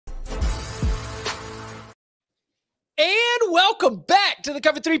welcome back to the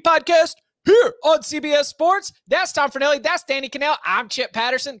Cover 3 podcast here on CBS Sports. That's Tom Fornelli. That's Danny Cannell. I'm Chip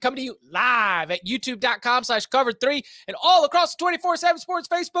Patterson, coming to you live at youtube.com/cover3 and all across the 24/7 Sports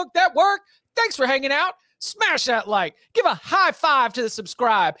Facebook network. Thanks for hanging out. Smash that like, give a high five to the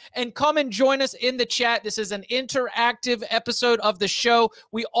subscribe, and come and join us in the chat. This is an interactive episode of the show.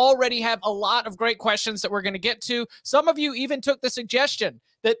 We already have a lot of great questions that we're going to get to. Some of you even took the suggestion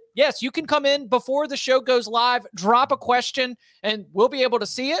that, yes, you can come in before the show goes live, drop a question, and we'll be able to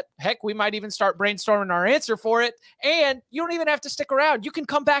see it. Heck, we might even start brainstorming our answer for it, and you don't even have to stick around. You can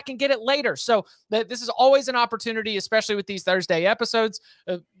come back and get it later. So this is always an opportunity, especially with these Thursday episodes.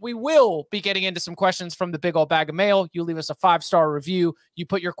 We will be getting into some questions from the big old bag of mail. You leave us a 5-star review. You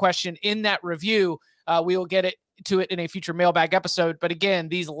put your question in that review. We will get to it in a future mailbag episode. But again,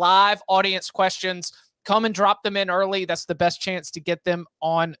 these live audience questions, come and drop them in early. That's the best chance to get them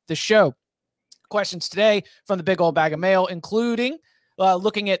on the show. Questions today from the big old bag of mail, including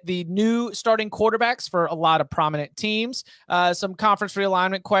looking at the new starting quarterbacks for a lot of prominent teams, some conference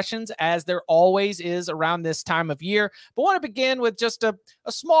realignment questions, as there always is around this time of year. But I want to begin with just a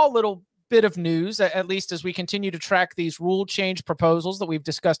small little bit of news, at least as we continue to track these rule change proposals that we've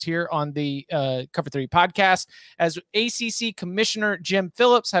discussed here on the Cover 3 podcast. As ACC Commissioner Jim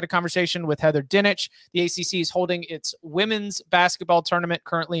Phillips had a conversation with Heather Dinich, the ACC is holding its women's basketball tournament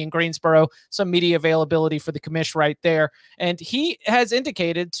currently in Greensboro. Some media availability for the commish right there. And he has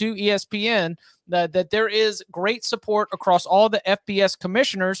indicated to ESPN that there is great support across all the FBS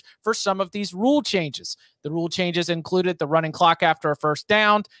commissioners for some of these rule changes. The rule changes included the running clock after a first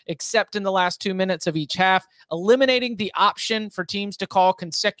down, except in the last 2 minutes of each half, eliminating the option for teams to call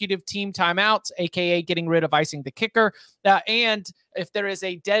consecutive team timeouts, aka getting rid of icing the kicker, and if there is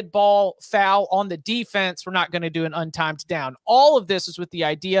a dead ball foul on the defense, we're not going to do an untimed down. All of this is with the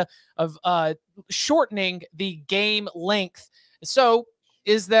idea of shortening the game length. So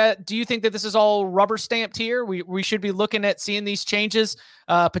do you think that this is all rubber stamped here? We should be looking at seeing these changes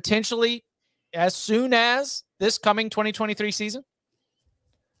potentially as soon as this coming 2023 season?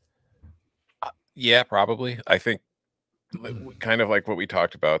 Yeah, probably. I think kind of like what we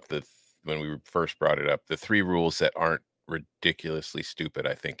talked about when we first brought it up, the 3 rules that aren't ridiculously stupid,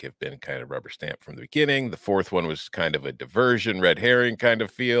 I think, have been kind of rubber stamped from the beginning. The 4th one was kind of a diversion, red herring kind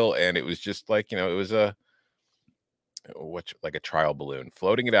of feel, and it was just like, it was like a trial balloon,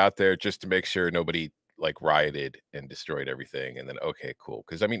 floating it out there just to make sure nobody like rioted and destroyed everything. And then, okay, cool.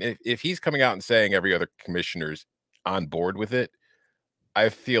 Because I mean, if he's coming out and saying every other commissioner's on board with it, I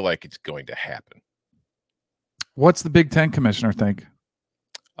feel like it's going to happen. What's the Big Ten commissioner think?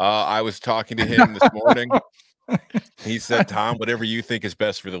 I was talking to him this morning. He said, "Tom, whatever you think is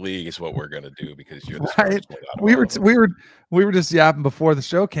best for the league is what we're going to do because you're the right." We were just yapping before the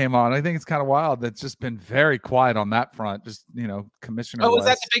show came on. I think it's kind of wild. That's just been very quiet on that front. Just commissioner. Oh, was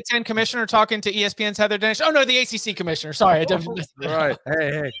that the Big Ten commissioner talking to ESPN's Heather Dinich? Oh no, the ACC commissioner. Sorry, I didn't. Right.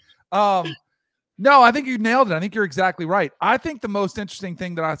 Hey. No, I think you nailed it. I think you're exactly right. I think the most interesting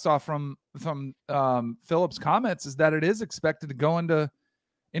thing that I saw from Phillips' comments is that it is expected to go into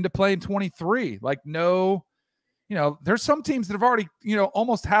play in 23. Like, no. There's some teams that have already,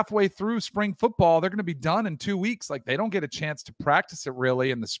 almost halfway through spring football. They're going to be done in 2 weeks. Like, they don't get a chance to practice it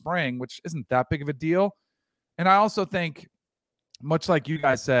really in the spring, which isn't that big of a deal. And I also think, much like you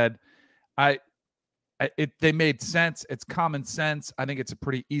guys said, they made sense. It's common sense. I think it's a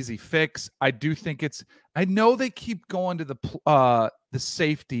pretty easy fix. I do think I know they keep going to the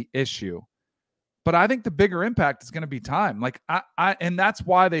safety issue, but I think the bigger impact is going to be time. Like and that's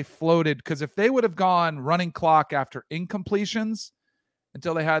why they floated, because if they would have gone running clock after incompletions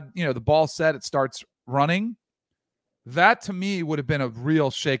until they had, the ball set, it starts running, that to me would have been a real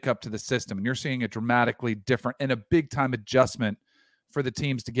shakeup to the system. And you're seeing a dramatically different and a big time adjustment for the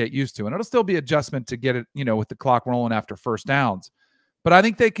teams to get used to. And it'll still be adjustment to get it, with the clock rolling after first downs. But I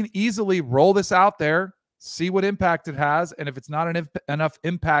think they can easily roll this out there, see what impact it has. And if it's not enough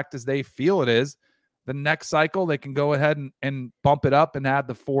impact as they feel it is, the next cycle, they can go ahead and bump it up and add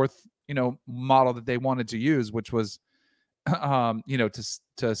the 4th, model that they wanted to use, which was, to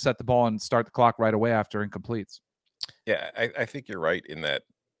set the ball and start the clock right away after incompletes. Yeah, I think you're right in that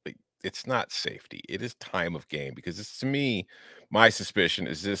it's not safety. It is time of game, because it's, to me, my suspicion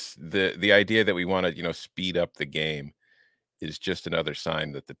is the idea that we want to, speed up the game is just another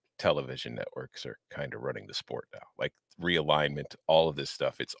sign that the television networks are kind of running the sport now. Like realignment, all of this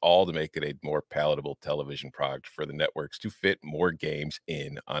stuff. It's all to make it a more palatable television product for the networks to fit more games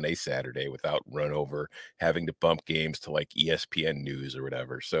in on a Saturday without run over, having to bump games to like ESPN News or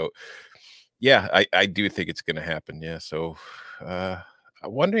whatever. So yeah, I do think it's going to happen. Yeah. So I'm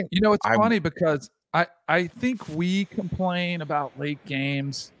wondering, it's funny because I think we complain about late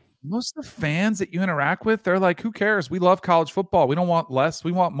games. Most of the fans that you interact with, they're like, who cares? We love college football. We don't want less.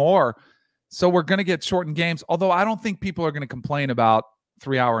 We want more. So we're going to get shortened games. Although I don't think people are going to complain about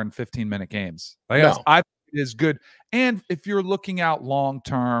 3-hour and 15-minute games. No. I think it is good. And if you're looking out long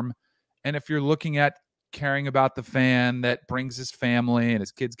term, and if you're looking at caring about the fan that brings his family and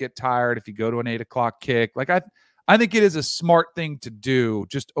his kids get tired if you go to an 8:00 kick, like I think it is a smart thing to do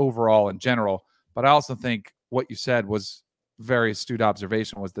just overall in general. But I also think what you said was very astute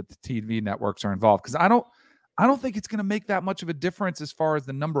observation, was that the TV networks are involved, because I don't think it's going to make that much of a difference as far as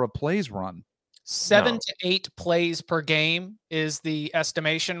the number of plays run. 7 to 8 plays per game is the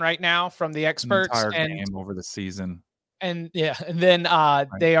estimation right now from the experts. An entire game over the season. And yeah, and then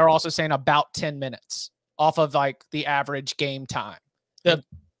they are also saying about 10 minutes off of like the average game time. The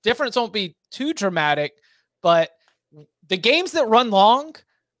difference won't be too dramatic, but the games that run long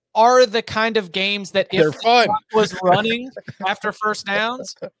are the kind of games that if they're fun was running after first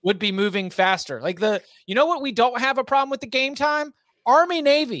downs would be moving faster. Like you know what we don't have a problem with the game time? Army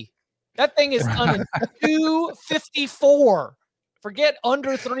Navy. That thing is done in 2:54. Forget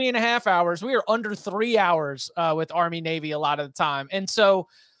under 3.5 hours. We are under 3 hours with Army Navy a lot of the time. And so,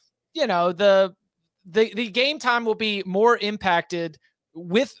 you know, the game time will be more impacted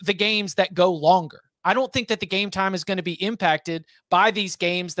with the games that go longer. I don't think that the game time is going to be impacted by these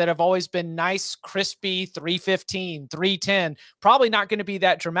games that have always been nice, crispy, 3:15, 3:10. Probably not going to be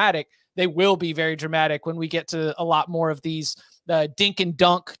that dramatic. They will be very dramatic when we get to a lot more of these dink and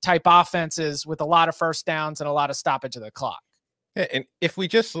dunk type offenses with a lot of first downs and a lot of stoppage of the clock. Yeah, and if we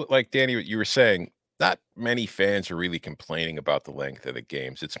just, like Danny, what you were saying, not many fans are really complaining about the length of the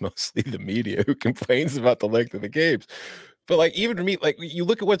games. It's mostly the media who complains about the length of the games. But like, even to me, like, you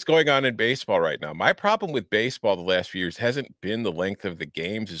look at what's going on in baseball right now. My problem with baseball the last few years hasn't been the length of the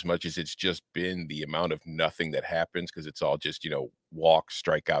games as much as it's just been the amount of nothing that happens, because it's all just, walk,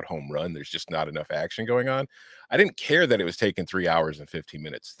 strikeout, home run. There's just not enough action going on. I didn't care that it was taking 3 hours and 15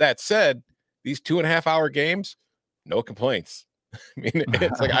 minutes. That said, these 2.5-hour games, no complaints. I mean,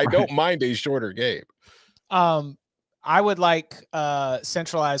 it's like, I don't mind a shorter game. I would like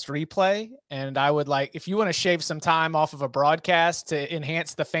centralized replay, and I would like, if you want to shave some time off of a broadcast to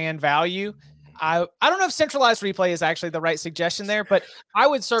enhance the fan value, I don't know if centralized replay is actually the right suggestion there, but I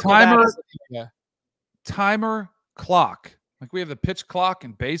would circle timer clock. Like we have the pitch clock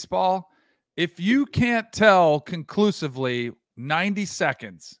in baseball. If you can't tell conclusively 90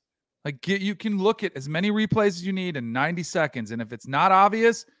 seconds, like you can look at as many replays as you need in 90 seconds. And if it's not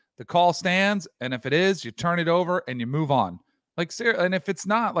obvious, the call stands. And if it is, you turn it over and you move on. Like, and if it's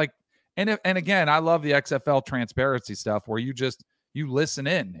not, like, and again, I love the XFL transparency stuff where you listen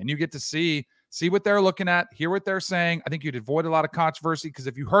in and you get to see what they're looking at, hear what they're saying. I think you'd avoid a lot of controversy, because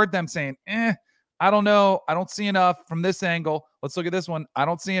if you heard them saying, I don't know, I don't see enough from this angle, let's look at this one, I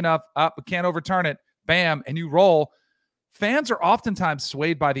don't see enough, we can't overturn it, bam, and you roll. Fans are oftentimes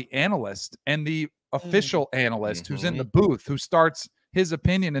swayed by the analyst and the official analyst who's in the booth, who starts his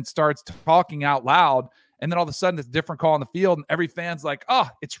opinion and starts talking out loud. And then all of a sudden it's a different call on the field. And every fan's like, oh,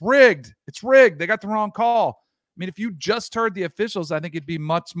 it's rigged. It's rigged. They got the wrong call. I mean, if you just heard the officials, I think it'd be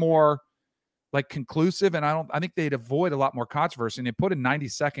much more like conclusive. And I think they'd avoid a lot more controversy. And they put a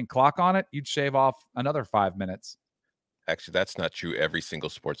 90-second clock on it, you'd shave off another 5 minutes. Actually, that's not true. Every single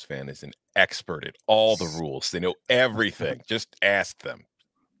sports fan is an expert at all the rules. They know everything. Just ask them.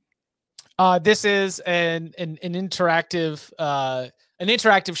 This is an interactive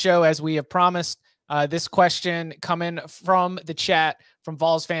show, as we have promised. This question coming from the chat from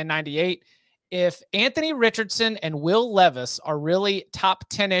Vols fan 98. If Anthony Richardson and Will Levis are really top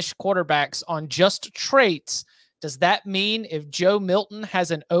 10-ish quarterbacks on just traits, does that mean if Joe Milton has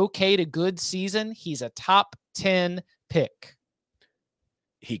an okay to good season, he's a top 10 pick?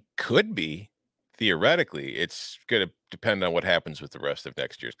 He could be. Theoretically, it's going to depend on what happens with the rest of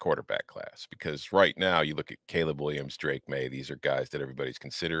next year's quarterback class, because right now you look at Caleb Williams, Drake May, these are guys that everybody's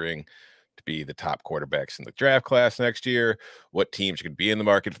considering to be the top quarterbacks in the draft class next year. What teams could be in the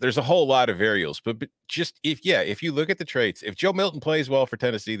market? There's a whole lot of variables, but just if you look at the traits, if Joe Milton plays well for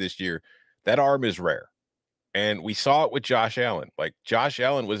Tennessee this year, that arm is rare. And we saw it with Josh Allen. Like, Josh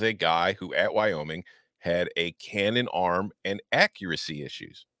Allen was a guy who at Wyoming had a cannon arm and accuracy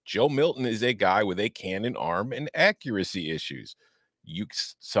issues. Joe Milton is a guy with a cannon arm and accuracy issues.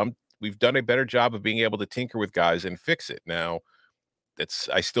 We've done a better job of being able to tinker with guys and fix it. Now,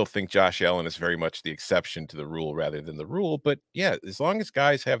 I still think Josh Allen is very much the exception to the rule rather than the rule. But yeah, as long as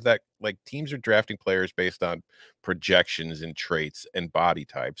guys have that, like, teams are drafting players based on projections and traits and body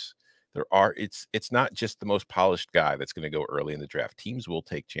types, It's not just the most polished guy that's going to go early in the draft. Teams will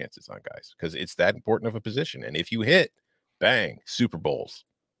take chances on guys because it's that important of a position. And if you hit, bang, Super Bowls.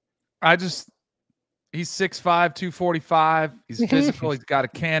 He's 6'5", 245. He's physical. He's got a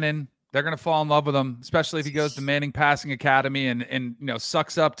cannon. They're going to fall in love with him, especially if he goes to Manning Passing Academy and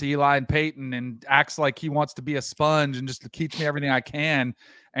sucks up to Eli and Peyton and acts like he wants to be a sponge and just teach me everything I can.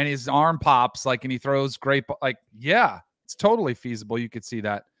 And his arm pops and he throws great. Yeah, it's totally feasible. You could see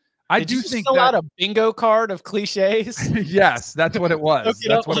that. I do think fill out a bingo card of cliches. Yes, that's what it was.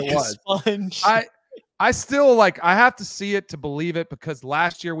 That's what it was. Sponge. I still I have to see it to believe it because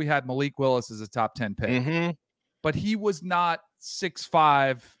last year we had Malik Willis as a top 10 pick, but he was not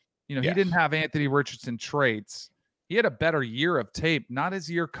 6'5". He didn't have Anthony Richardson traits. He had a better year of tape, not his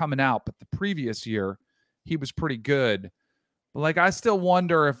year coming out, but the previous year he was pretty good. But I still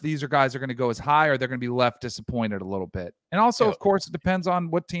wonder if these guys are going to go as high or they're going to be left disappointed a little bit. And also, of course, it depends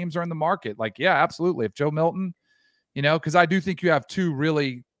on what teams are in the market. Yeah, absolutely. If Joe Milton, because I do think you have two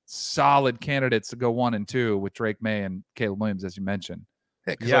really solid candidates to go 1 and 2 with Drake May and Caleb Williams, as you mentioned.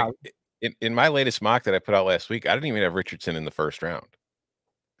 Yeah. In my latest mock that I put out last week, I didn't even have Richardson in the first round.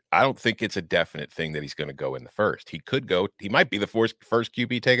 I don't think it's a definite thing that he's going to go in the first. He might be the first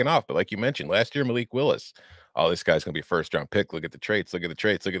QB taken off. But like you mentioned, last year, Malik Willis, this guy's going to be a first-round pick. Look at the traits. Look at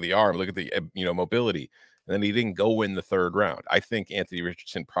the arm. Look at the mobility. And then he didn't go in the third round. I think Anthony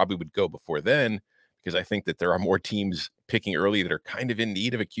Richardson probably would go before then because I think that there are more teams picking early that are kind of in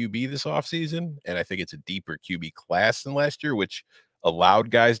need of a QB this offseason. And I think it's a deeper QB class than last year, which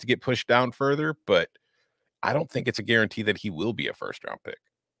allowed guys to get pushed down further. But I don't think it's a guarantee that he will be a first-round pick.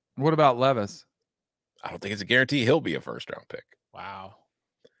 What about Levis? I don't think it's a guarantee he'll be a first-round pick. Wow.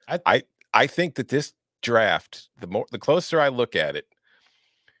 I think that this draft, the closer I look at it,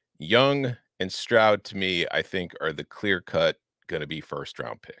 Young and Stroud to me, I think are the clear-cut going to be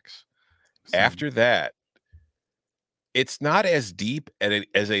first-round picks. After that, it's not as deep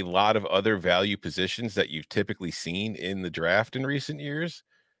as a lot of other value positions that you've typically seen in the draft in recent years.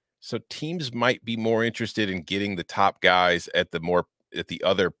 So teams might be more interested in getting the top guys at the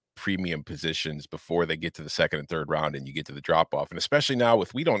other premium positions before they get to the second and third round and you get to the drop off. And especially now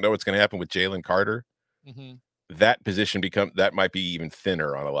we don't know what's going to happen with Jalen Carter. That position that might be even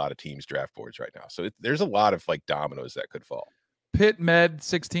thinner on a lot of teams' draft boards right now. So there's a lot of dominoes that could fall. Pitt Med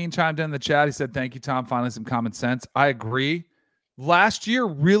 16 chimed in the chat. He said, "Thank you, Tom. Finally, some common sense." I agree. Last year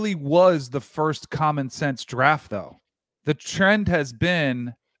really was the first common sense draft, though. The trend has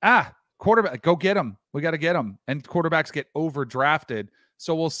been, quarterback, go get him. We got to get him. And quarterbacks get overdrafted.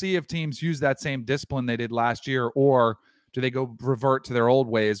 So we'll see if teams use that same discipline they did last year, or do they go revert to their old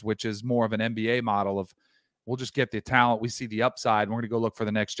ways, which is more of an NBA model of we'll just get the talent. We see the upside. And we're going to go look for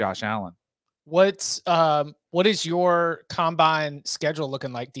the next Josh Allen. What is your combine schedule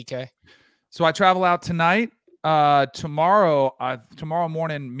looking like, DK? So I travel out tonight. Tomorrow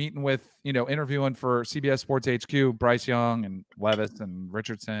morning, meeting with, interviewing for CBS Sports HQ, Bryce Young and Levis and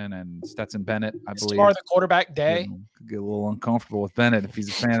Richardson and Stetson Bennett, I believe. Tomorrow the quarterback day. Get a little uncomfortable with Bennett if he's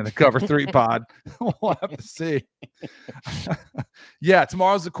a fan of the Cover 3 pod. We'll have to see. Yeah,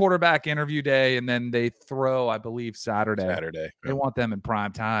 tomorrow's the quarterback interview day, and then they throw, I believe, Saturday. They want them in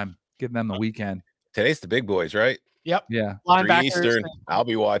prime time, give them the weekend. Today's the big boys, right? Yep. Yeah. 3 Eastern. I'll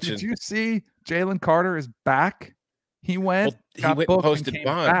be watching. Did you see Jalen Carter is back? He went. He went and posted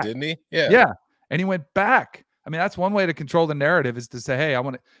bond, back. didn't he? Yeah. Yeah. And he went back. I mean, that's one way to control the narrative is to say, hey, I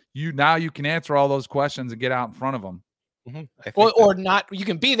want to, now you can answer all those questions and get out in front of them. Or not. You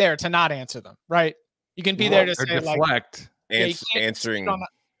can be there to not answer them, right? You can be there to say, deflect. Answering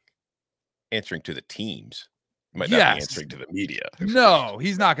to the teams. Might not be answering to the media. No,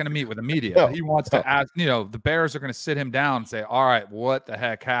 he's not going to meet with the media. No. He wants to ask, the Bears are going to sit him down and say, all right, what the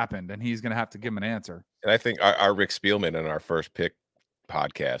heck happened? And he's going to have to give him an answer. And I think our Rick Spielman in our first pick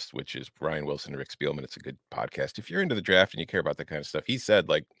podcast, which is Ryan Wilson and Rick Spielman, it's a good podcast. If you're into the draft and you care about that kind of stuff, he said,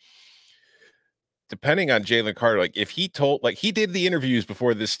 depending on Jalen Carter, if he did the interviews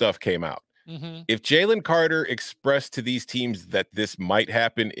before this stuff came out. Mm-hmm. If Jalen Carter expressed to these teams that this might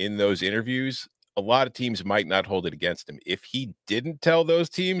happen in those interviews, a lot of teams might not hold it against him. If he didn't tell those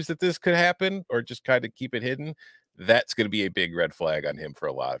teams that this could happen or just kind of keep it hidden, that's going to be a big red flag on him for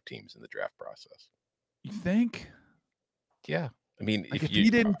a lot of teams in the draft process. You think? Yeah. I mean, if he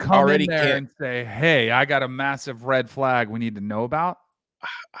didn't come in there and say, hey, I got a massive red flag we need to know about.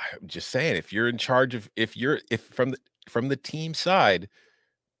 I'm just saying, if you're in charge of, if from the team side,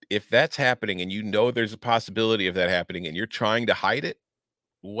 if that's happening and there's a possibility of that happening and you're trying to hide it,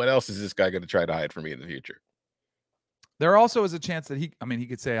 what else is this guy going to try to hide from me in the future? There also is a chance that he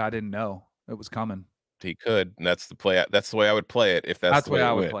could say, I didn't know it was coming. he could, and that's the play. That's the way I would play it if that's the way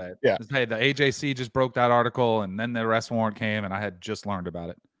I would play it. Yeah. Hey, the AJC just broke that article, and then the arrest warrant came, and I had just learned about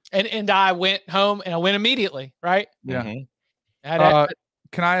it. And I went home, and I went immediately, right? Yeah. Mm-hmm.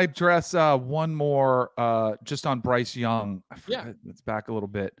 Can I address one more just on Bryce Young? Let's back a little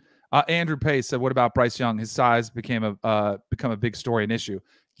bit. Andrew Pace said, "What about Bryce Young? His size become a big story and issue."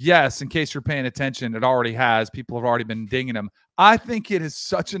 Yes, in case you're paying attention, it already has. People have already been dinging him. I think it is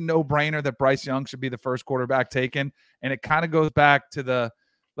such a no-brainer that Bryce Young should be the first quarterback taken, and it kind of goes back to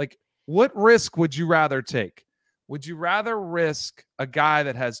what risk would you rather take? Would you rather risk a guy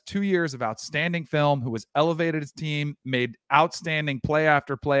that has 2 years of outstanding film, who has elevated his team, made outstanding play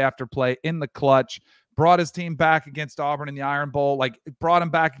after play after play in the clutch, brought his team back against Auburn in the Iron Bowl, brought him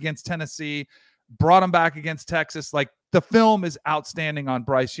back against Tennessee, brought him back against Texas? The film is outstanding on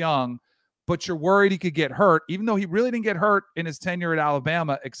Bryce Young, but you're worried he could get hurt, even though he really didn't get hurt in his tenure at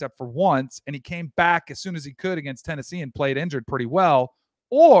Alabama except for once, and he came back as soon as he could against Tennessee and played injured pretty well.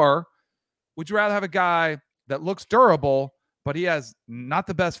 Or would you rather have a guy that looks durable, but he has not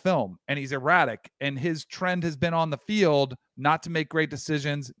the best film, and he's erratic, and his trend has been on the field not to make great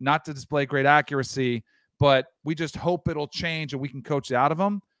decisions, not to display great accuracy, but we just hope it'll change and we can coach it out of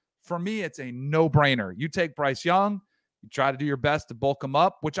him? For me, it's a no-brainer. You take Bryce Young, you try to do your best to bulk him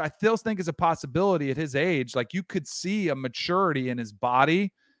up, which I still think is a possibility at his age. You could see a maturity in his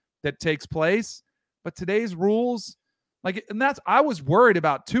body that takes place, but today's rules, and I was worried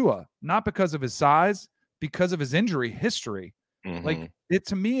about Tua, not because of his size, because of his injury history. Mm-hmm.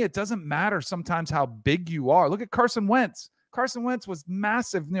 To me, it doesn't matter sometimes how big you are. Look at Carson Wentz. Carson Wentz was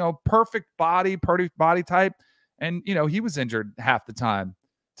massive, perfect body type. And, he was injured half the time.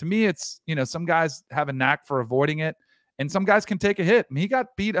 To me, it's, some guys have a knack for avoiding it, and some guys can take a hit. I mean, he got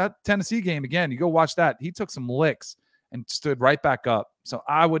beat at Tennessee game again. You go watch that. He took some licks and stood right back up. So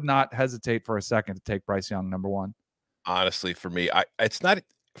I would not hesitate for a second to take Bryce Young number one. Honestly, for me, it's not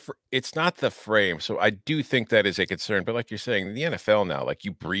the frame. So I do think that is a concern. But like you're saying, in the NFL now,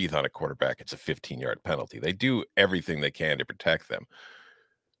 you breathe on a quarterback, it's a 15-yard penalty. They do everything they can to protect them.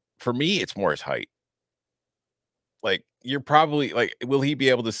 For me, it's more his height. You're probably will he be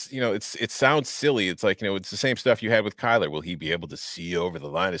able to, it sounds silly. It's it's the same stuff you had with Kyler. Will he be able to see over the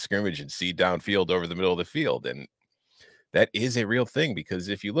line of scrimmage and see downfield over the middle of the field? And that is a real thing, because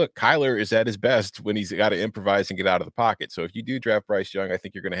if you look, Kyler is at his best when he's got to improvise and get out of the pocket. So if you do draft Bryce Young, I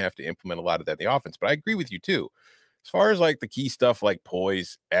think you're going to have to implement a lot of that in the offense. But I agree with you too. As far as the key stuff like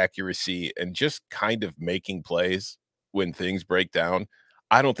poise, accuracy, and just kind of making plays when things break down,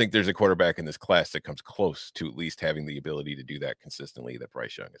 I don't think there's a quarterback in this class that comes close to at least having the ability to do that consistently that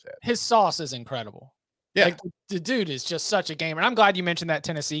Bryce Young has had. His sauce is incredible. Yeah. The dude is just such a gamer. And I'm glad you mentioned that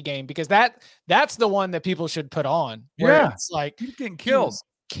Tennessee game, because that's the one that people should put on. Yeah. It's he's getting killed.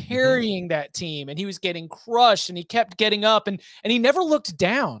 Carrying that team, and he was getting crushed, and he kept getting up, and he never looked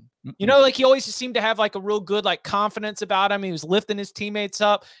down. He always seemed to have a real good confidence about him. He was lifting his teammates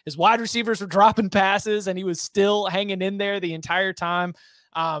up. His wide receivers were dropping passes, and he was still hanging in there the entire time.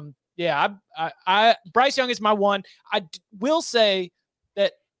 Bryce Young is my one. I will say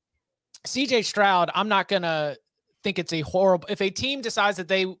that CJ Stroud, I'm not going to think it's a horrible, if a team decides that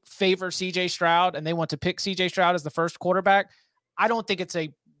they favor CJ Stroud and they want to pick CJ Stroud as the first quarterback, I don't think it's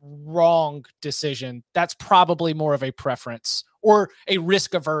a wrong decision. That's probably more of a preference or a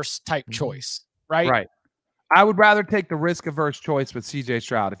risk-averse type choice, right? Right. I would rather take the risk-averse choice with CJ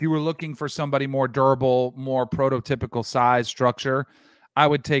Stroud. If you were looking for somebody more durable, more prototypical size, structure, I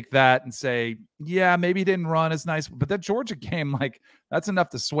would take that and say, yeah, maybe he didn't run as nice, but that Georgia game, that's enough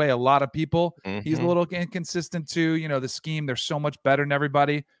to sway a lot of people. Mm-hmm. He's a little inconsistent too. The scheme, they're so much better than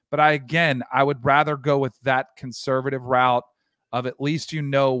everybody. But I would rather go with that conservative route of at least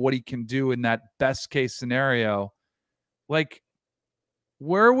what he can do in that best case scenario.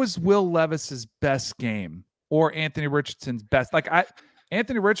 Where was Will Levis's best game or Anthony Richardson's best?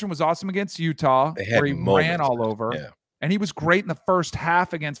 Anthony Richardson was awesome against Utah, where he ran all over. Yeah. And he was great in the first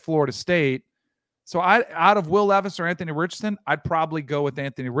half against Florida State. So out of Will Levis or Anthony Richardson, I'd probably go with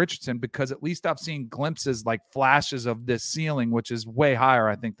Anthony Richardson, because at least I've seen glimpses, flashes of this ceiling, which is way higher,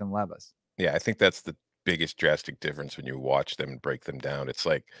 I think, than Levis. Yeah, I think that's the biggest drastic difference when you watch them and break them down. It's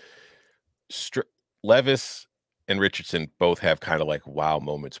Levis and Richardson both have kind of wow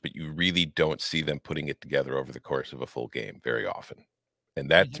moments, but you really don't see them putting it together over the course of a full game very often. And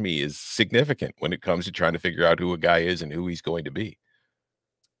that to me is significant when it comes to trying to figure out who a guy is and who he's going to be.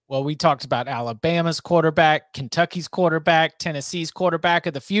 Well, we talked about Alabama's quarterback, Kentucky's quarterback, Tennessee's quarterback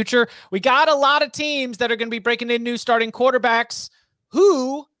of the future. We got a lot of teams that are going to be breaking in new starting quarterbacks.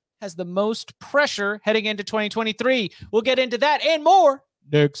 Who has the most pressure heading into 2023? We'll get into that and more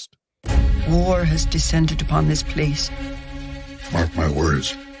next. War has descended upon this place. Mark my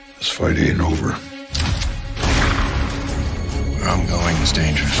words, this fight ain't over. Where I'm going is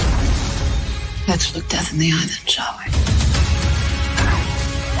dangerous. Let's look death in the eye then, shall we?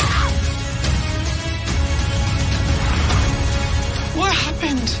 What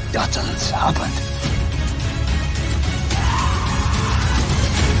happened? Nothing's happened.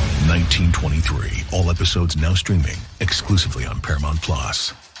 1923. All episodes now streaming exclusively on Paramount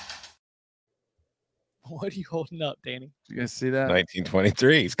Plus. What are you holding up, Danny? You guys see that?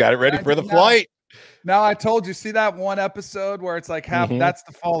 1923. He's got it ready for the flight. Now I told you, see that one episode where it's like that's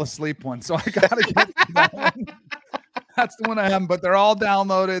the fall asleep one. So I gotta get to that one. That's the one I have, but they're all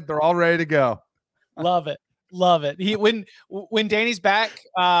downloaded, they're all ready to go. Love it. Love it. When Danny's back,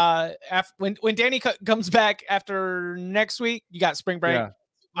 when Danny comes back after next week, you got spring break. Yeah.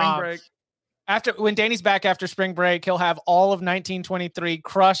 Spring break. When Danny's back after spring break, he'll have all of 1923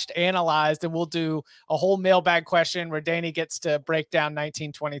 crushed, analyzed, and we'll do a whole mailbag question where Danny gets to break down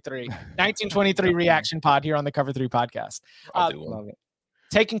 1923. 1923 reaction pod here on the Cover 3 podcast. Love it.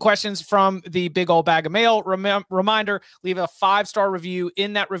 Taking questions from the big old bag of mail. Reminder, leave a 5-star review.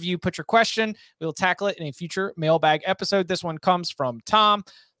 In that review, put your question. We'll tackle it in a future mailbag episode. This one comes from Tom.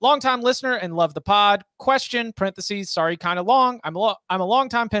 Longtime listener and love the pod. Question, parentheses, sorry, kind of long. I'm a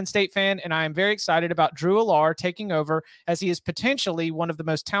longtime Penn State fan, and I am very excited about Drew Allar taking over, as he is potentially one of the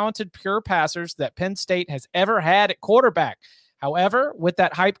most talented pure passers that Penn State has ever had at quarterback. However, with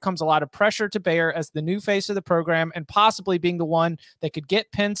that hype comes a lot of pressure to bear as the new face of the program and possibly being the one that could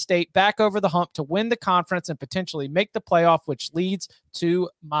get Penn State back over the hump to win the conference and potentially make the playoff, which leads to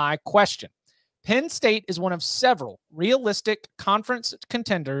my question. Penn State is one of several realistic conference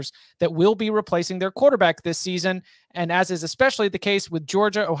contenders that will be replacing their quarterback this season. And as is especially the case with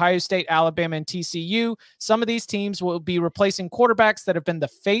Georgia, Ohio State, Alabama, and TCU, some of these teams will be replacing quarterbacks that have been the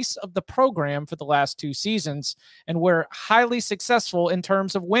face of the program for the last 2 seasons and were highly successful in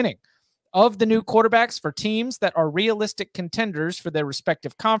terms of winning. Of the new quarterbacks for teams that are realistic contenders for their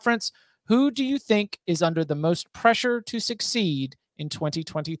respective conference, who do you think is under the most pressure to succeed in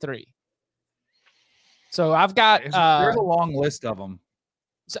 2023? So I've got there's a long list of them.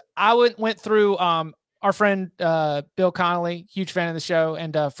 So I went through our friend Bill Connolly, huge fan of the show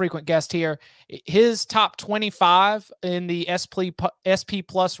and frequent guest here. His top 25 in the SP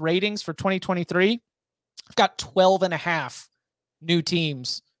Plus ratings for 2023. I've got 12 and a half new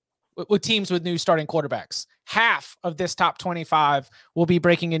teams with new starting quarterbacks. Half of this top 25 will be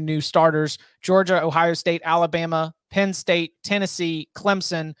breaking in new starters. Georgia, Ohio State, Alabama, Penn State, Tennessee,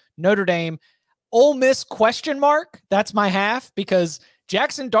 Clemson, Notre Dame. Ole Miss question mark. That's my half because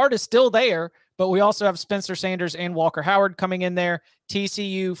Jackson Dart is still there, but we also have Spencer Sanders and Walker Howard coming in there.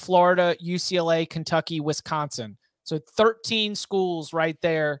 TCU, Florida, UCLA, Kentucky, Wisconsin. So 13 schools right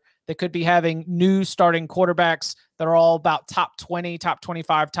there that could be having new starting quarterbacks that are all about top 20, top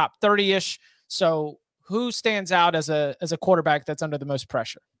 25, top 30-ish. So who stands out as a quarterback that's under the most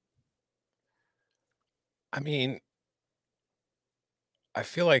pressure? I mean, I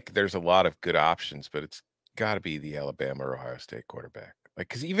feel like there's a lot of good options, but it's got to be the Alabama or Ohio State quarterback. Like,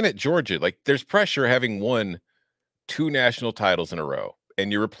 because even at Georgia, like, there's pressure having won 2 national titles in a row, and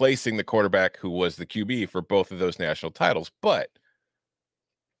you're replacing the quarterback who was the QB for both of those national titles. But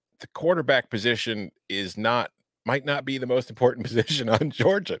the quarterback position might not be the most important position on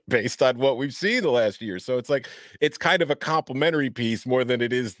Georgia based on what we've seen the last year. So it's like, it's kind of a complimentary piece more than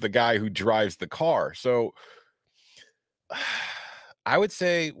it is the guy who drives the car. So I would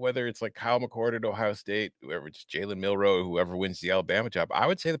say whether it's like Kyle McCord at Ohio State, whoever it's Jalen Milroe, whoever wins the Alabama job, I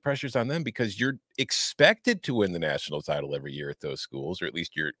would say the pressure's on them because you're expected to win the national title every year at those schools, or at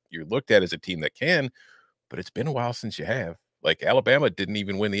least you're looked at as a team that can, but it's been a while since you have. Like Alabama didn't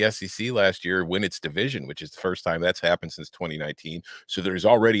even win the SEC last year, win its division, which is the first time that's happened since 2019. So there's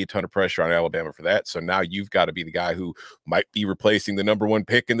already a ton of pressure on Alabama for that. So now you've got to be the guy who might be replacing the #1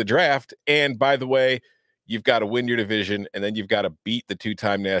 pick in the draft. And by the way, you've got to win your division, and then you've got to beat the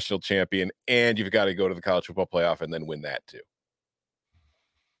 2-time national champion, and you've got to go to the college football playoff and then win that too.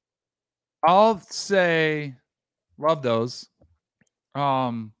 I'll say love those.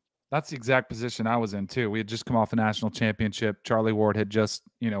 That's the exact position I was in too. We had just come off a national championship. Charlie Ward had just,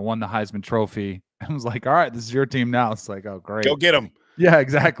 won the Heisman Trophy. I was like, all right, this is your team now. It's like, oh, great. Go get them. Yeah,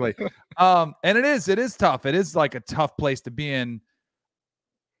 exactly. And it is tough. It is like a tough place to be in.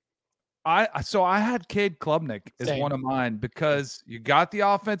 I had Cade Klubnik as one of mine because you got the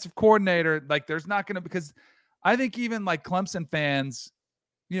offensive coordinator. Like there's not going to, because I think even like Clemson fans,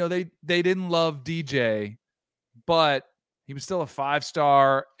 they didn't love DJ, but he was still a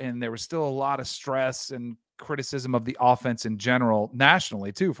 5-star and there was still a lot of stress and criticism of the offense in general,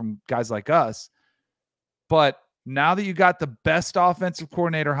 nationally too, from guys like us. But now that you got the best offensive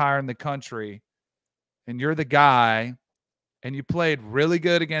coordinator hire in the country, and you're the guy, and you played really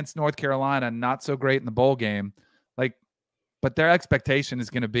good against North Carolina, not so great in the bowl game, like, but their expectation is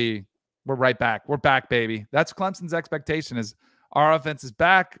going to be, we're right back. We're back, baby. That's Clemson's expectation, is our offense is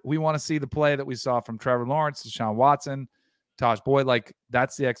back. We want to see the play that we saw from Trevor Lawrence, Deshaun Watson, Taj Boyd. Like,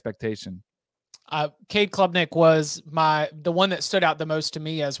 that's the expectation. Cade Klubnik was the one that stood out the most to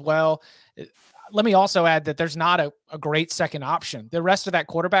me as well. Let me also add that there's not a great second option. The rest of that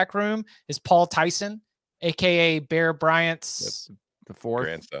quarterback room is Paul Tyson, a.k.a. Bear Bryant's the fourth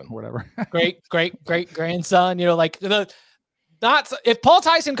grandson, whatever. great grandson. You know, like if Paul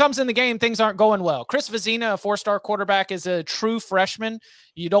Tyson comes in the game, things aren't going well. Chris Vezina, a 4-star quarterback, is a true freshman.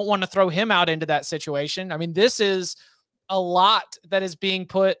 You don't want to throw him out into that situation. I mean, this is a lot that is being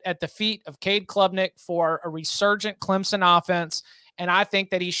put at the feet of Cade Klubnik for a resurgent Clemson offense. And I think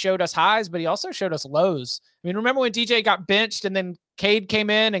that he showed us highs, but he also showed us lows. I mean, remember when DJ got benched and then Cade came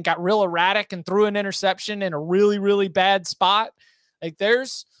in and got real erratic and threw an interception in a really, really bad spot? Like,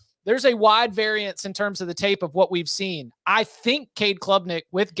 there's a wide variance in terms of the tape of what we've seen. I think Cade Klubnik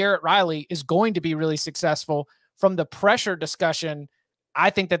with Garrett Riley is going to be really successful. From the pressure discussion, I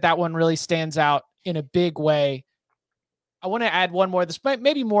think that one really stands out in a big way. I want to add one more. This might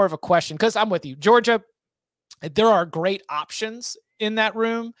maybe more of a question, because I'm with you. Georgia, there are great options in that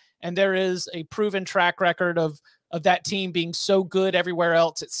room, and there is a proven track record of that team being so good everywhere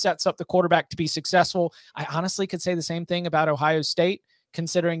else. It sets up the quarterback to be successful. I honestly could say the same thing about Ohio State,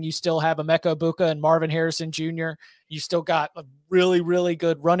 considering you still have Emeka Egbuka and Marvin Harrison Jr. You still got a really, really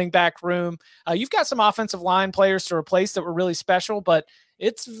good running back room. You've got some offensive line players to replace that were really special, but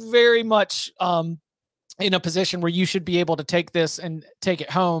it's very much in a position where you should be able to take this and take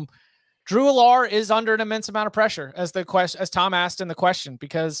it home. Drew Allar is under an immense amount of pressure, as Tom asked in the question,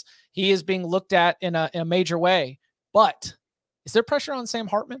 because he is being looked at in a major way. But is there pressure on Sam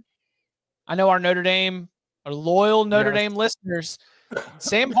Hartman? I know our loyal Notre Dame listeners,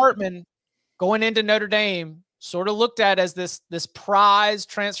 Sam Hartman going into Notre Dame sort of looked at as this prize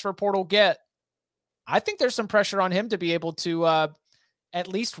transfer portal get. I think there's some pressure on him to be able to at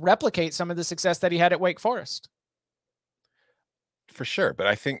least replicate some of the success that he had at Wake Forest. For sure. But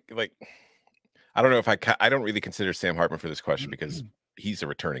I think, like, I don't know if I don't really consider Sam Hartman for this question, because he's a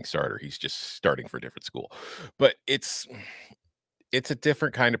returning starter. He's just starting for a different school. But it's a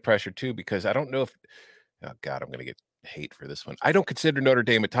different kind of pressure too, because I don't know if, oh God, I'm going to get hate for this one. I don't consider Notre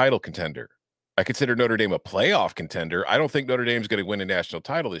Dame a title contender. I consider Notre Dame a playoff contender. I don't think Notre Dame's going to win a national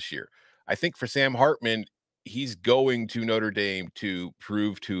title this year. I think for Sam Hartman, he's going to Notre Dame to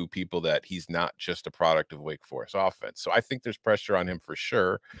prove to people that he's not just a product of Wake Forest offense. So I think there's pressure on him for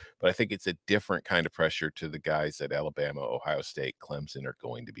sure, but I think it's a different kind of pressure to the guys that Alabama, Ohio State, Clemson are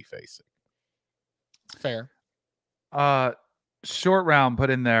going to be facing. Fair. Short round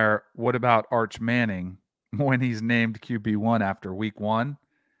put in there, what about Arch Manning when he's named QB1 after week 1?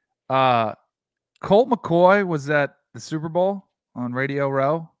 Colt McCoy was at the Super Bowl on Radio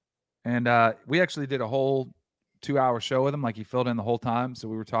Row. And we actually did a whole 2-hour show with him. Like, he filled in the whole time. So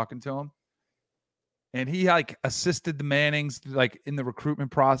we were talking to him. And he, like, assisted the Mannings, like, in the recruitment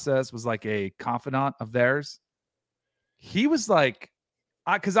process, was like a confidant of theirs. He was like,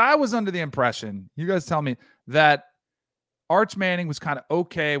 because I was under the impression, you guys tell me, that Arch Manning was kind of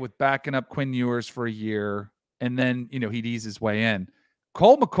okay with backing up Quinn Ewers for a year. And then, he'd ease his way in.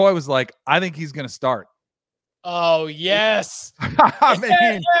 Colt McCoy was like, I think he's going to start. Oh, yes. I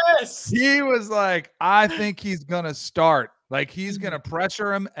mean, yes. He was like, I think he's going to start. Like, he's going to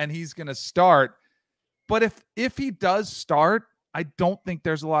pressure him and he's going to start. But if he does start, I don't think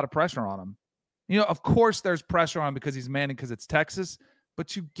there's a lot of pressure on him. Of course there's pressure on him because he's Manning, because it's Texas.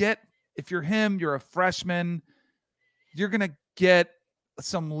 But if you're him, you're a freshman, you're going to get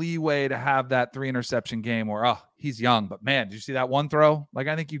some leeway to have that 3-interception game where, he's young. But, man, did you see that one throw? Like,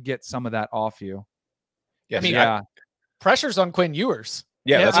 I think you get some of that off you. Yes, pressure's on Quinn Ewers.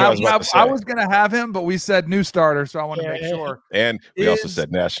 Yeah, that's what I was about to say. I was going to have him, but we said new starter, so I want to make sure. And we also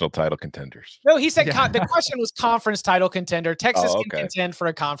said national title contenders. No, he said the question was conference title contender. Texas can contend for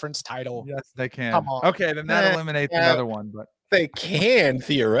a conference title. Yes, they can. Come on. Okay, then that eliminates another one. But they can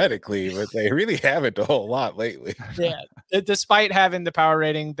theoretically, but they really haven't a whole lot lately. Yeah, despite having the power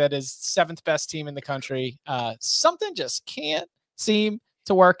rating that is 7th best team in the country, something just can't seem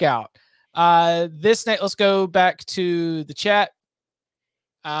to work out. This night, let's go back to the chat.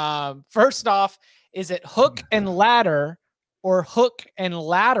 First off, is it hook and ladder or hook and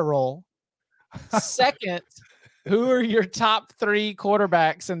lateral? Second, who are your top 3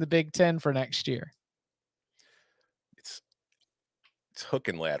 quarterbacks in the Big Ten for next year? It's hook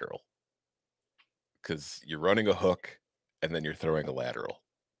and lateral because you're running a hook and then you're throwing a lateral.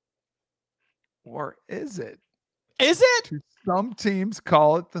 Or is it? Is it? Some teams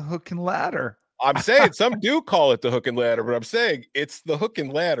call it the hook and ladder. I'm saying some do call it the hook and ladder, but I'm saying it's the hook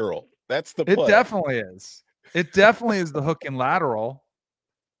and lateral. That's the play. It definitely is. It definitely is the hook and lateral.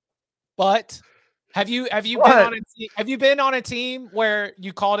 But have you been on a team where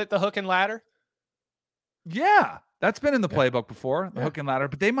you called it the hook and ladder? Yeah, that's been in the playbook before, the hook and ladder.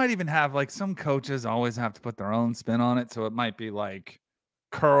 But they might even have like some coaches always have to put their own spin on it, so it might be like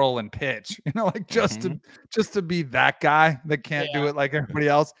curl and pitch, like just to be that guy that can't do it like everybody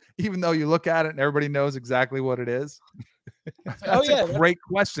else, even though you look at it and everybody knows exactly what it is. That's a great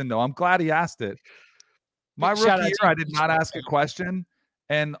question, though. I'm glad he asked it. My rookie year, I did not ask a question,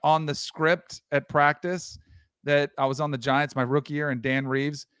 and on the script at practice that I was on the Giants my rookie year, and Dan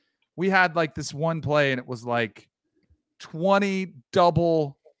Reeves, we had like this one play, and it was like 20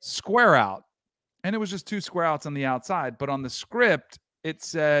 double square out, and it was just 2 square outs on the outside, but on the script it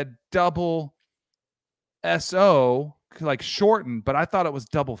said double SO, like shortened, but I thought it was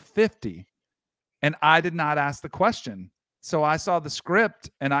double 50. And I did not ask the question. So I saw the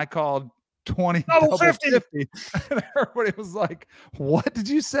script and I called 20 double 50. And everybody was like, what did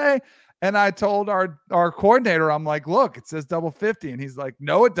you say? And I told our coordinator, I'm like, look, it says double 50. And he's like,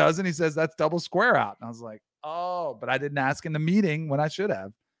 no, it doesn't. He says that's double square out. And I was like, oh, but I didn't ask in the meeting when I should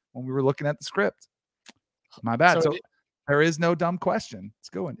have, when we were looking at the script. My bad. So there is no dumb question. It's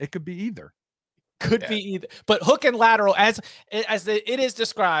going. It could be either. Could be either. But hook and lateral, as it is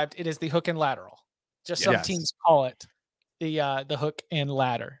described, it is the hook and lateral. Just some teams call it the hook and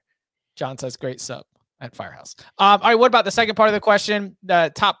ladder. John says, great sub at Firehouse. All right, what about the second part of the question?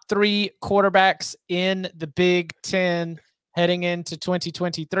 The top 3 quarterbacks in the Big Ten heading into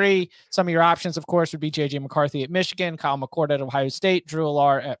 2023. Some of your options, of course, would be J.J. McCarthy at Michigan, Kyle McCord at Ohio State, Drew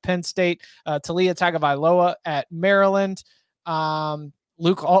Allar at Penn State, Talia Tagovailoa at Maryland,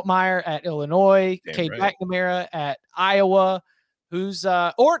 Luke Altmaier at Illinois, Cade McNamara at Iowa,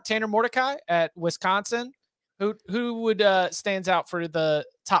 or Tanner Mordecai at Wisconsin. Who would stands out for the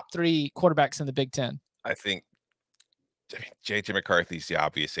top 3 quarterbacks in the Big Ten? I think J.J. McCarthy's the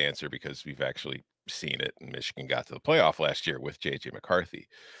obvious answer because we've actually seen it, and Michigan got to the playoff last year with J.J. McCarthy.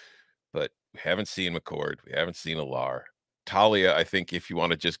 But we haven't seen McCord. We haven't seen Allar. Talia, I think if you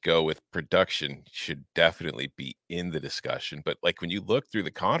want to just go with production, should definitely be in the discussion. But like when you look through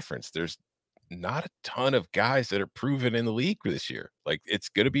the conference, there's not a ton of guys that are proven in the league this year. Like it's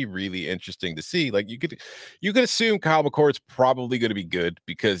going to be really interesting to see. Like you could assume Kyle McCord's probably going to be good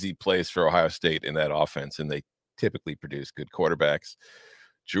because he plays for Ohio State in that offense, and they typically produce good quarterbacks.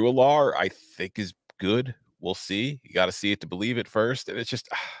 Drew Allar, I think, is good. We'll see. You got to see it to believe it first. And it's just,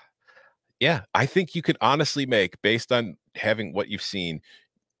 yeah, I think you could honestly make, based on having what you've seen,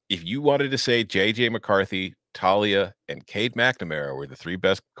 if you wanted to say J.J. McCarthy, Talia, and Cade McNamara were the 3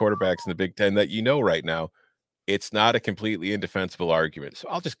 best quarterbacks in the Big Ten that you know right now, it's not a completely indefensible argument. So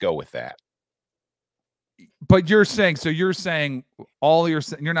I'll just go with that. But you're saying you're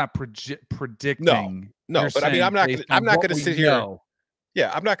not predicting. No, but I mean, I'm not going to sit here. Yeah,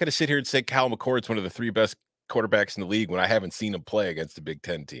 I'm not going to sit here and say Cal McCord's one of the 3 best quarterbacks in the league when I haven't seen him play against a Big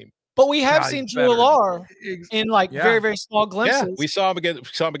Ten team. But we have seen Drew Allar in very, very small glimpses. Yeah, we saw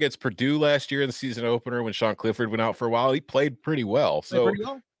him against Purdue last year in the season opener when Sean Clifford went out for a while. He played pretty well. So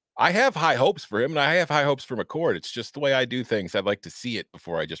I have high hopes for him, and I have high hopes for McCord. It's just the way I do things. I'd like to see it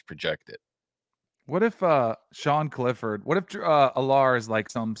before I just project it. What if Sean Clifford, what if Allar is like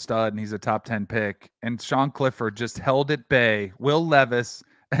some stud and he's a top 10 pick, and Sean Clifford just held at bay Will Levis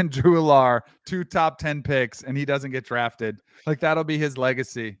and Drew Allar, 2 top 10 picks, and he doesn't get drafted? Like, that'll be his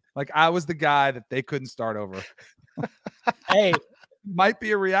legacy. Like, I was the guy that they couldn't start over. Hey, might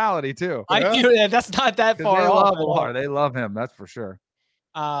be a reality too. That's not that far off. Allar. They love him. That's for sure.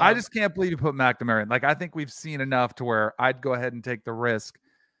 I just can't believe you put McNamara in. Like, I think we've seen enough to where I'd go ahead and take the risk.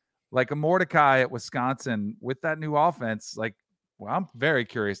 Like a Mordecai at Wisconsin with that new offense. Like, well, I'm very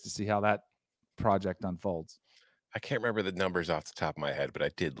curious to see how that project unfolds. I can't remember the numbers off the top of my head, but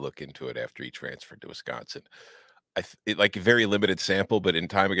I did look into it after he transferred to Wisconsin. Like a very limited sample, but in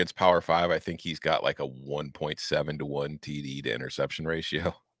time against Power 5, I think he's got like a 1.7 to 1 TD to interception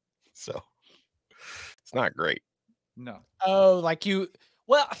ratio. So it's not great. No. Oh,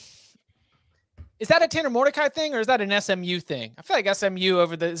 is that a Tanner Mordecai thing or is that an SMU thing? I feel like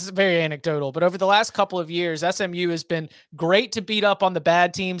SMU this is very anecdotal, but over the last couple of years, SMU has been great to beat up on the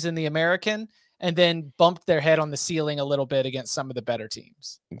bad teams in the American and then bumped their head on the ceiling a little bit against some of the better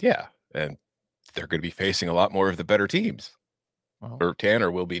teams. Yeah. And they're going to be facing a lot more of the better teams. Or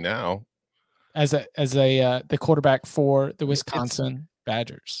Tanner will be now. As the quarterback for the Wisconsin.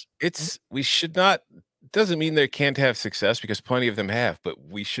 Badgers. We should not, doesn't mean they can't have success because plenty of them have, but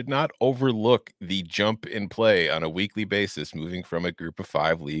we should not overlook the jump in play on a weekly basis, moving from a group of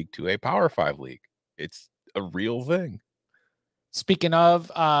 5 league to a Power 5 league. It's a real thing. Speaking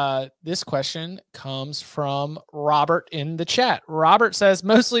of, this question comes from Robert in the chat. Robert says,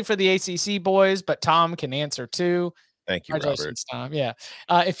 mostly for the ACC boys, but Tom can answer too. Thank you, Robert. Tom. Yeah.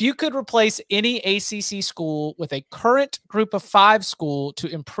 If you could replace any ACC school with a current group of 5 school to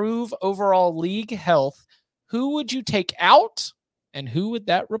improve overall league health, who would you take out and who would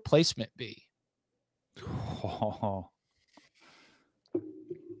that replacement be? Oh.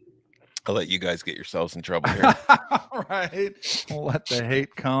 I'll let you guys get yourselves in trouble here. Right. Let the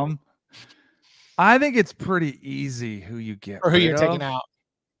hate come. I think it's pretty easy who you get Or who rid you're of. taking out.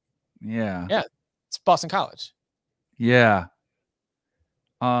 Yeah. Yeah. It's Boston College. Yeah.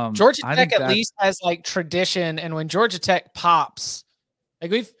 Georgia Tech at least has like tradition, and when Georgia Tech pops,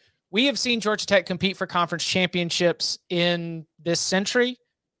 like we have seen Georgia Tech compete for conference championships in this century,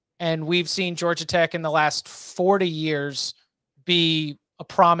 and we've seen Georgia Tech in the last 40 years be a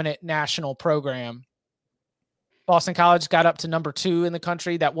prominent national program. Boston College got up to number 2 in the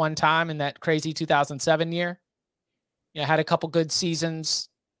country that one time in that crazy 2007 year. Yeah, had a couple good seasons.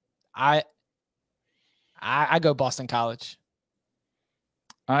 I go Boston College.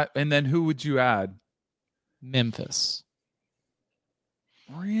 And then who would you add? Memphis.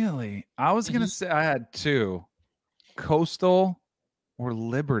 Really? I was going to say I had 2. Coastal or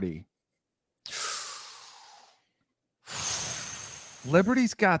Liberty.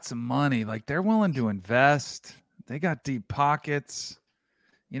 Liberty's got some money. Like, they're willing to invest. They got deep pockets.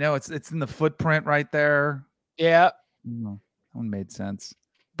 You know, it's in the footprint right there. Yeah. That one made sense.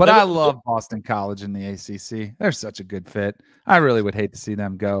 But I love Boston College in the ACC. They're such a good fit. I really would hate to see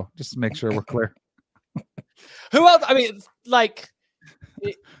them go, just to make sure we're clear. Who else? I mean, like,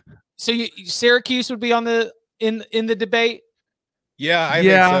 so Syracuse would be on the in the debate. Yeah, I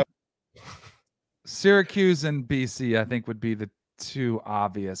think so. Syracuse and BC, I think, would be the 2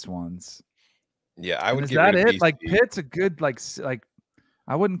 obvious ones. Yeah, I would. Is that it? BC. Like, Pitt's a good like.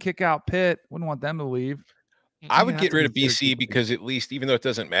 I wouldn't kick out Pitt. Wouldn't want them to leave. I would get rid of BC because at least, even though it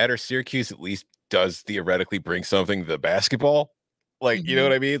doesn't matter, Syracuse at least does theoretically bring something to the basketball. Like, you know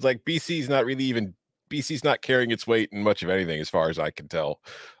what I mean? It's like BC's not carrying its weight in much of anything as far as I can tell.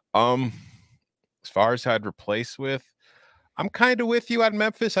 As far as I'd replace with, I'm kind of with you on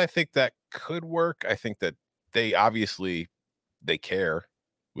Memphis. I think that could work. I think that they care,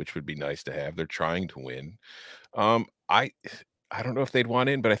 which would be nice to have. They're trying to win. I don't know if they'd want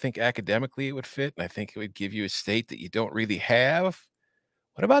in, but I think academically it would fit, and I think it would give you a state that you don't really have.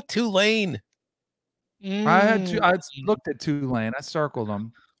 What about Tulane? I looked at Tulane. I circled